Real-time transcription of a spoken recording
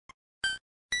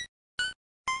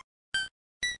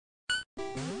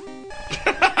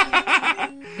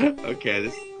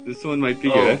Okay, this one might be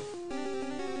good.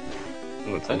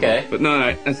 Oh, it's okay. But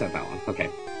no, that's not that one. Okay.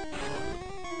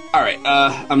 All right.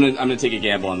 I'm gonna take a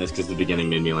gamble on this because the beginning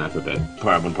made me laugh a bit.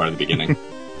 One part of the beginning.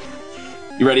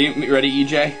 You ready? You ready,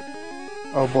 EJ?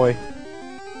 Oh boy.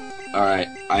 All right.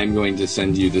 I'm going to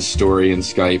send you the story in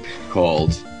Skype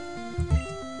called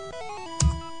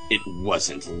 "It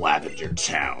Wasn't Lavender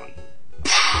Town."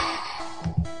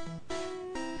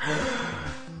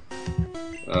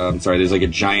 I'm sorry, there's like a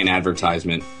giant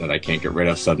advertisement that I can't get rid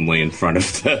of suddenly in front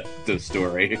of the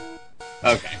story.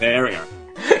 Okay, there we are.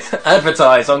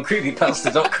 Advertise on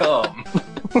creepypasta.com.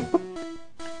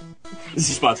 This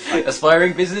is sponsored by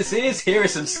Aspiring businesses, here are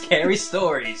some scary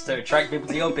stories to attract people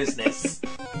to your business.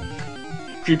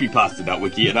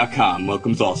 Creepypasta.wikia.com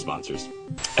welcomes all sponsors.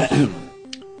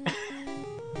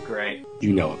 Great.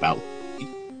 You know about...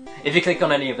 If you click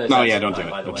on any of those... Oh yeah, don't do it.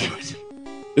 By the way. Do it.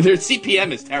 Their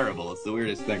CPM is terrible. It's the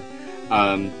weirdest thing.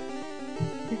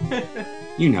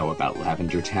 You know about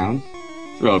Lavender Town.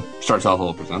 Well, starts off a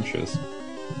little presumptuous.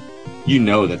 You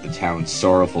know that the town's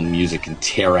sorrowful music can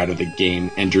tear out of the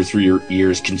game, enter through your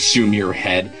ears, consume your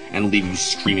head, and leave you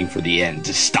screaming for the end,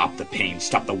 to stop the pain,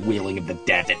 stop the wailing of the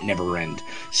dead that never end.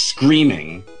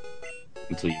 Screaming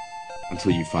until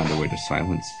you find a way to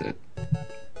silence it.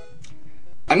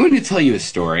 I'm going to tell you a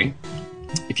story.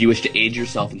 If you wish to aid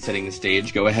yourself in setting the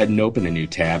stage, go ahead and open a new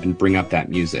tab and bring up that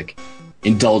music.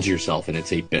 Indulge yourself in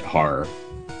its 8-bit horror.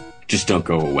 Just don't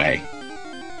go away.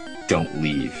 Don't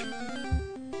leave.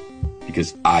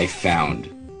 Because I found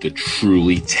the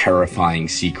truly terrifying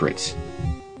secrets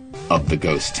of the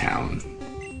ghost town.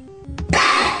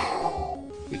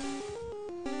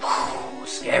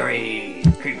 Scary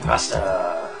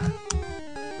creepypasta.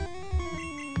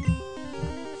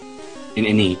 In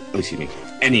any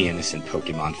innocent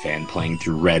Pokemon fan playing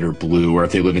through red or blue, or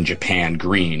if they live in Japan,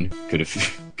 green, could have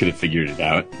figured it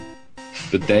out.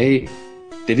 But they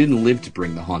didn't live to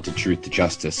bring the haunted truth to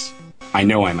justice. I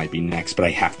know I might be next, but I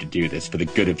have to do this for the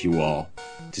good of you all.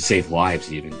 To save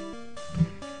lives, even.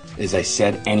 As I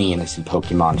said, any innocent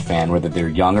Pokemon fan, whether they're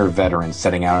young or veterans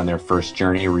setting out on their first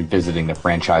journey or revisiting the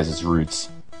franchise's roots,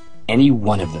 any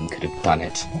one of them could have done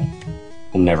it.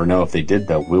 We'll never know if they did,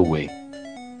 though, will we?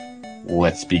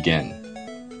 Let's begin.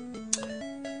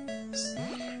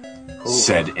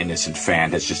 Said innocent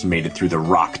fan has just made it through the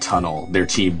rock tunnel, their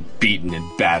team beaten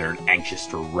and battered, anxious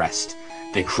to rest.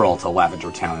 They crawl to Lavender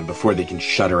Town, and before they can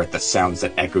shudder at the sounds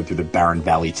that echo through the barren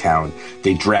valley town,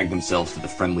 they drag themselves to the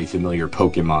friendly, familiar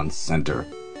Pokemon Center.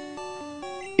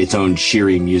 Its own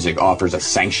cheery music offers a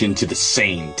sanction to the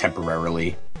sane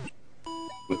temporarily.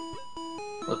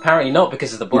 Well, apparently not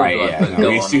because of the blood. Right, yeah. No,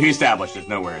 he established there's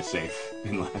nowhere is safe.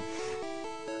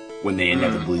 When they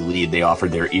inevitably lead, they offer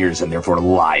their ears and therefore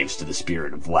lives to the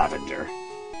spirit of Lavender.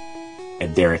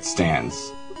 And there it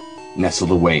stands,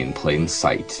 nestled away in plain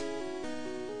sight.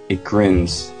 It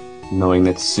grins, knowing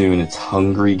that soon its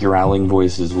hungry, growling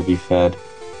voices will be fed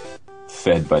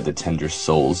by the tender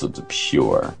souls of the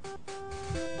pure.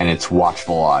 And its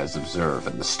watchful eyes observe,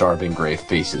 and the starving gray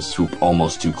faces swoop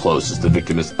almost too close as the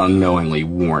victim is unknowingly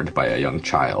warned by a young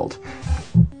child.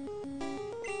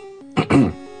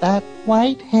 That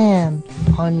white hand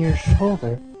on your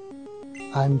shoulder.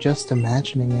 I'm just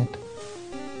imagining it.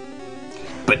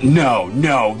 But no,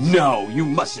 you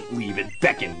mustn't leave, it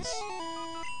beckons.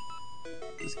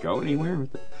 Does it go anywhere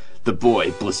with it? The boy,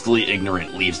 blissfully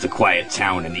ignorant, leaves the quiet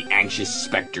town, and the anxious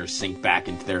specters sink back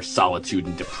into their solitude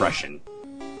and depression.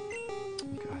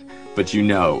 God. But you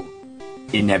know,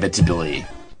 inevitably,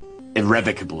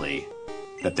 irrevocably,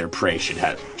 that their prey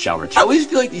shall return. I always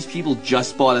feel like these people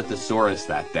just bought a thesaurus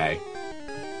that day.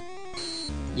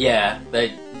 Yeah,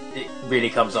 it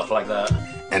really comes off like that.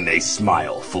 And they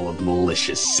smile, full of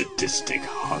malicious, sadistic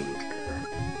hunger.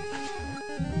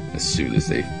 As soon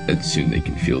they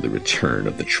can feel the return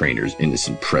of the trainer's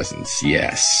innocent presence.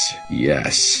 Yes.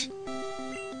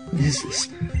 What is this?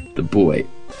 The boy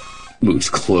moves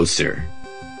closer.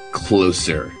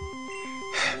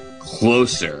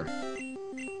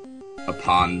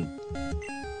 Upon...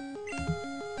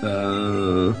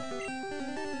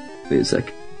 Wait a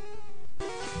sec.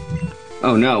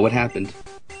 Oh no, what happened?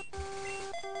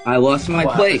 I lost my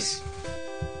place.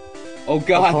 Oh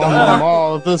god, the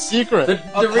mall of the secret.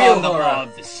 The real horror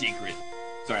of the secret.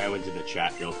 Sorry, I went to the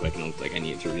chat real quick and it looked like I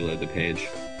needed to reload the page.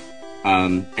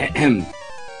 The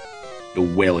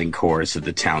wailing chorus of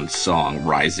the town's song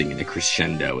rising in a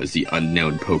crescendo as the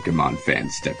unknown Pokemon fan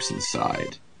steps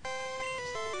inside.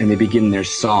 And they begin their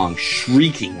song,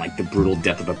 shrieking like the brutal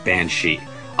death of a banshee,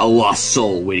 a lost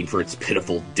soul waiting for its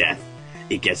pitiful death.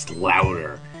 It gets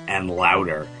louder and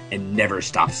louder and never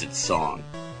stops its song.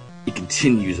 It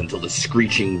continues until the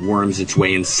screeching worms its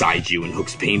way inside you and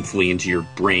hooks painfully into your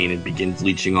brain and begins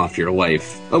leeching off your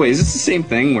life. Oh wait, is this the same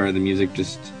thing where the music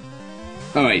just...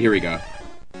 Oh wait, here we go.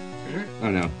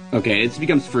 Oh no. Okay, it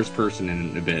becomes first person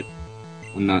in a bit.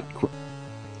 I'm not...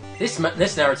 This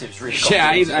narrative is really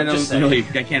Yeah,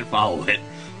 complicated. I can't follow it.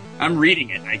 I'm reading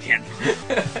it, I can't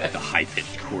follow it. The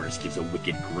high-pitched chorus gives a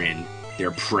wicked grin. Their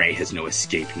prey has no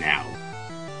escape now.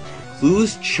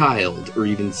 Clueless child or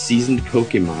even seasoned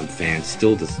Pokemon fan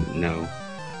still doesn't know.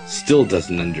 Still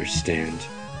doesn't understand.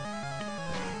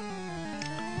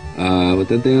 What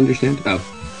did they understand? Oh.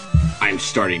 I'm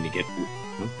starting to get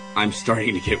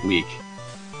weak.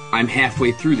 I'm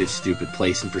halfway through this stupid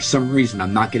place, and for some reason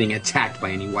I'm not getting attacked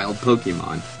by any wild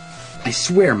Pokemon. I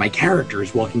swear my character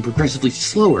is walking progressively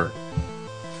slower.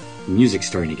 The music's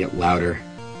starting to get louder.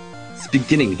 It's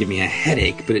beginning to give me a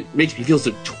headache, but it makes me feel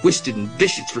so twisted and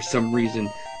vicious for some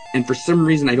reason, and for some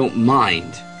reason I don't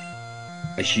mind.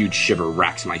 A huge shiver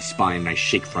racks my spine and I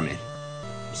shake from it.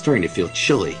 I'm starting to feel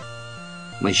chilly.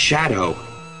 My shadow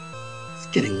is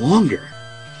getting longer.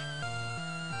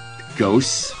 The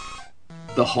ghosts,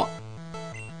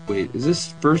 Wait, is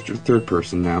this first or third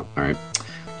person now? Alright.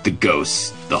 The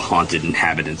ghosts, the haunted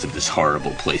inhabitants of this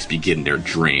horrible place, begin their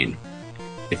drain.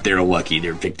 If they're lucky,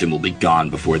 their victim will be gone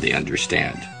before they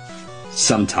understand.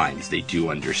 Sometimes they do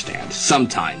understand.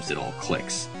 Sometimes it all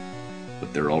clicks.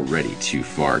 But they're already too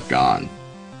far gone.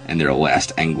 And their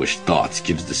last anguished thoughts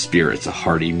gives the spirits a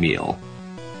hearty meal.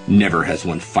 Never has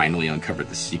one finally uncovered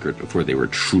the secret before they were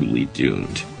truly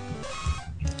doomed.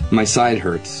 My side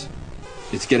hurts.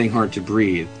 It's getting hard to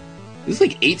breathe. There's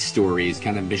like 8 stories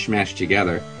kind of mishmashed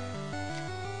together.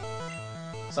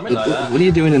 Something like that. What are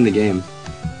you doing in the game?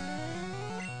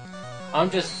 I'm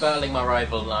just battling my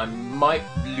rival and I might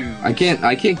lose. I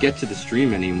can't get to the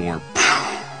stream anymore.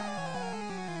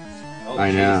 Oh,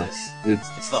 I know. Jesus.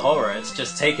 It's the horror. It's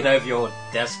just taking over your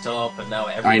desktop and now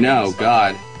everything. I know,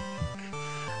 God.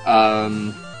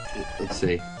 Let's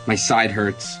see. My side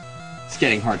hurts. It's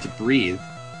getting hard to breathe.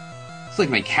 It's like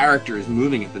my character is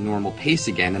moving at the normal pace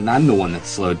again, and I'm the one that's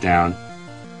slowed down.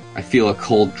 I feel a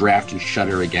cold draft and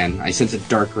shudder again. I sense a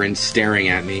dark grin staring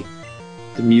at me.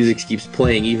 The music keeps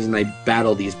playing even as I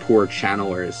battle these poor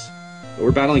channelers.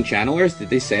 We're battling channelers? Did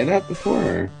they say that before?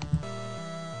 Or?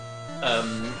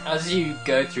 As you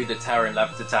go through the tower in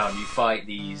Lavender Town, you fight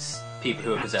these people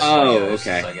who are possessed by ghosts,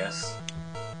 okay. I guess.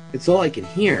 It's all I can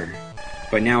hear.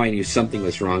 By now I knew something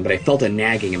was wrong, but I felt a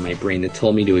nagging in my brain that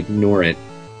told me to ignore it.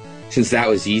 Since that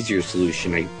was the easier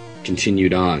solution, I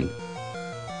continued on.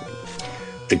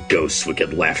 The ghost's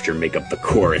wicked laughter make up the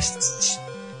chorus.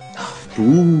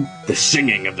 Ooh, the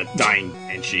singing of the dying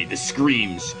Banshee, the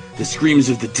screams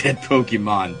of the dead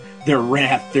Pokemon, their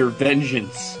wrath, their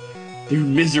vengeance, their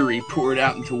misery poured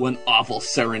out into one awful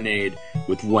serenade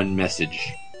with one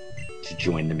message: to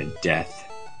join them in death.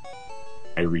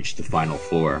 I reached the final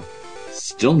floor.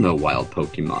 Still no wild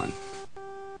Pokemon.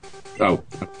 Oh,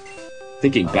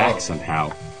 thinking back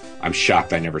somehow, I'm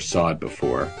shocked I never saw it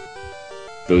before.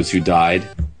 Those who died,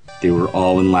 they were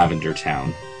all in Lavender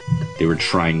Town. They were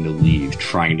trying to leave,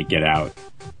 trying to get out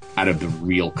of the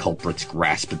real culprit's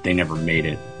grasp, but they never made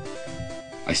it.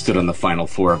 I stood on the final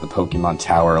floor of the Pokemon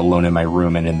Tower, alone in my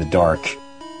room and in the dark.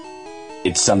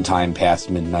 It's sometime past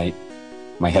midnight.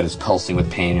 My head is pulsing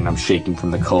with pain and I'm shaking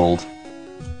from the cold.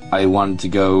 I wanted to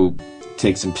go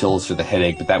take some pills for the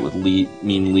headache, but that would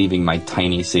mean leaving my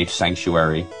tiny, safe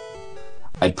sanctuary.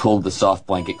 I pulled the soft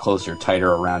blanket closer,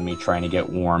 tighter around me, trying to get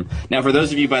warm. Now, for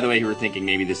those of you, by the way, who are thinking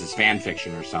maybe this is fan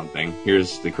fiction or something,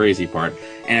 here's the crazy part.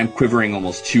 And I'm quivering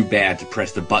almost too bad to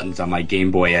press the buttons on my Game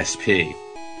Boy SP.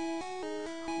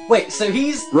 Wait, so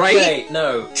he's... Right? Wait,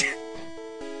 no.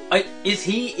 Is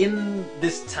he in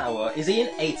this tower? Is he in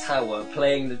a tower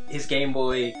playing his Game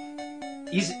Boy?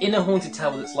 He's in a haunted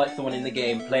tower that's like the one in the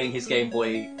game, playing his Game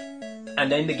Boy,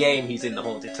 and in the game he's in the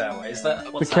haunted tower. Is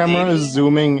that what's The camera happening? is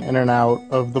zooming in and out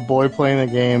of the boy playing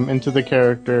the game into the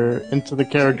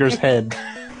character's head.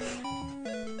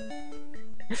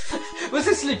 Was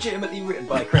this legitimately written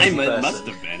by a crazy person? It must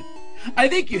have been. I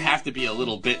think you have to be a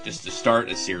little bit just to start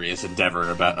a serious endeavor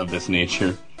of this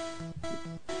nature.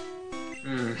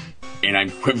 And I'm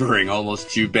quivering almost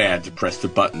too bad to press the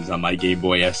buttons on my Game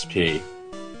Boy SP.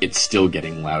 It's still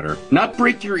getting louder. Not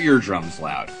break your eardrums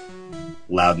loud.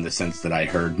 Loud in the sense that I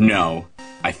heard. No,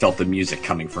 I felt the music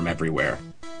coming from everywhere.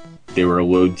 There were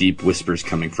low, deep whispers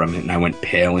coming from it, and I went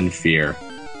pale in fear.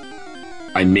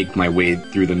 I make my way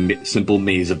through the simple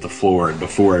maze of the floor, and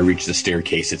before I reach the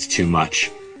staircase, it's too much.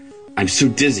 I'm so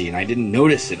dizzy, and I didn't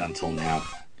notice it until now.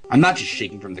 I'm not just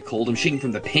shaking from the cold, I'm shaking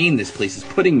from the pain this place is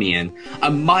putting me in.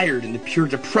 I'm mired in the pure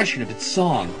depression of its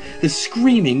song. The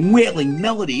screaming, wailing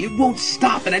melody, it won't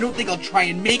stop, and I don't think I'll try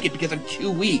and make it because I'm too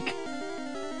weak.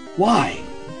 Why?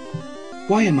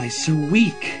 Why am I so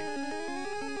weak?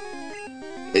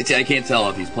 I can't tell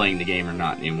if he's playing the game or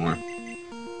not anymore.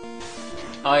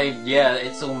 Yeah,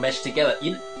 it's all meshed together.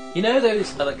 You know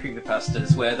those other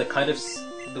creepypastas where the kind of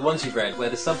the ones you've read where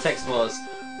the subtext was,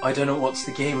 I don't know what's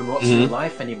the game and what's real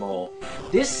life anymore.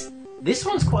 This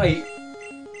one's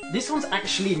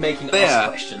actually making us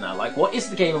question now. Like, what is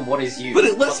the game and what is you?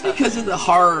 But less because of the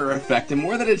horror effect and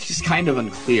more that it's just kind of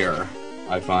unclear,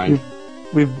 I find.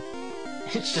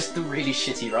 It's just the really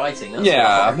shitty writing. That's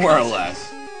yeah, more or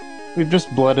less. We've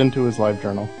just bled into his live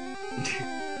journal.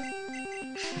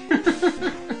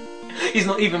 He's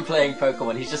not even playing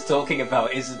Pokemon, he's just talking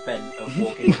about his event of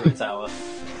walking through a tower.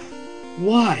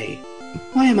 Why?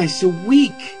 Why am I so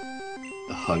weak?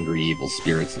 The hungry evil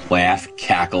spirits laugh,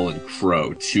 cackle, and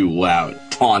crow too loud,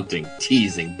 taunting,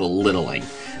 teasing, belittling.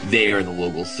 They are the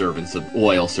local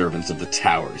loyal servants of the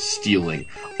tower, stealing,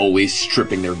 always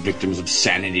stripping their victims of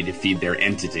sanity to feed their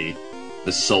entity,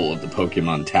 the soul of the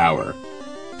Pokemon Tower.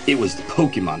 It was the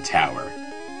Pokemon Tower.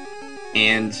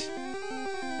 And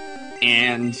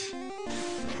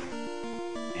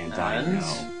I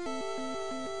know.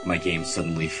 My game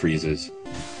suddenly freezes.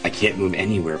 I can't move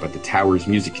anywhere, but the tower's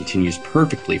music continues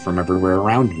perfectly from everywhere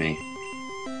around me.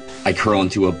 I curl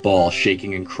into a ball,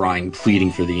 shaking and crying,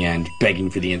 pleading for the end, begging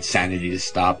for the insanity to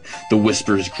stop. The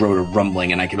whispers grow to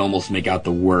rumbling, and I can almost make out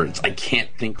the words. I can't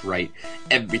think right.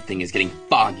 Everything is getting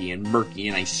foggy and murky,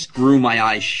 and I screw my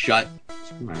eyes shut.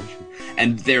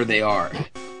 And there they are.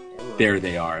 There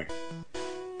they are.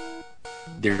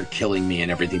 They're killing me, and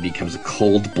everything becomes a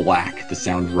cold black, the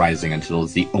sound rising until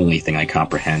it's the only thing I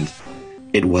comprehend.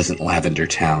 It wasn't Lavender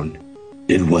Town.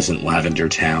 It wasn't Lavender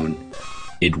Town.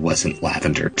 It wasn't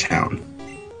Lavender Town.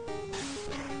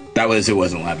 It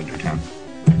wasn't Lavender Town.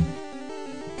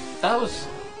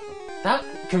 That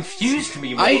confused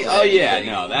me more.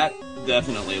 That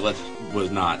definitely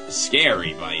was not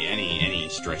scary by any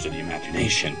stretch of the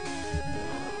imagination.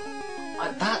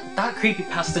 That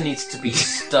creepypasta needs to be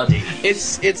studied.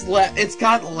 It's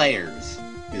got layers,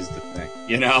 is the thing,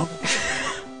 you know?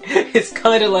 It's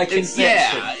kind of like Inception.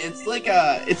 Yeah,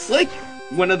 it's like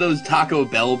one of those Taco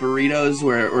Bell burritos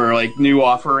or like new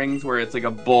offerings where it's like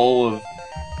a bowl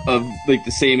of like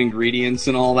the same ingredients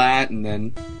and all that, and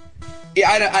then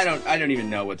I don't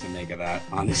even know what to make of that,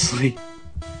 honestly.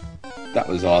 That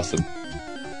was awesome.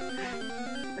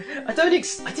 I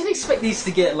didn't expect these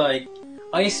to get like.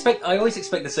 I always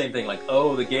expect the same thing, like,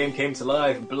 oh, the game came to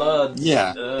life, blood,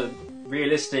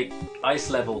 realistic ice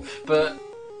level, but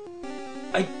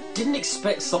I didn't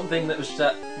expect something that was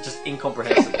just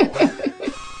incomprehensible.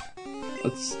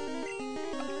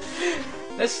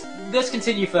 Let's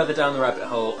continue further down the rabbit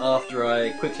hole after I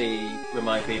quickly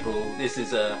remind people this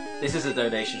is a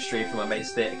donation stream from my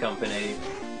mate's theatre company.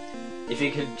 If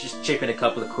you could just chip in a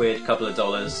couple of quid, couple of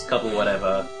dollars, couple of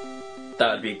whatever,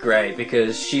 that would be great,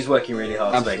 because she's working really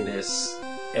hard to make this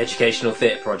educational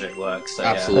theatre project work. So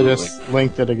Absolutely. I just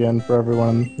linked it again for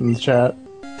everyone in the chat.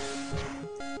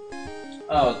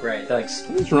 Oh, great, thanks.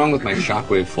 What's wrong with my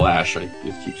Shockwave Flash? It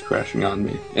keeps crashing on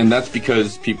me. And that's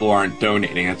because people aren't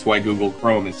donating. That's why Google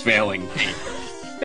Chrome is failing me.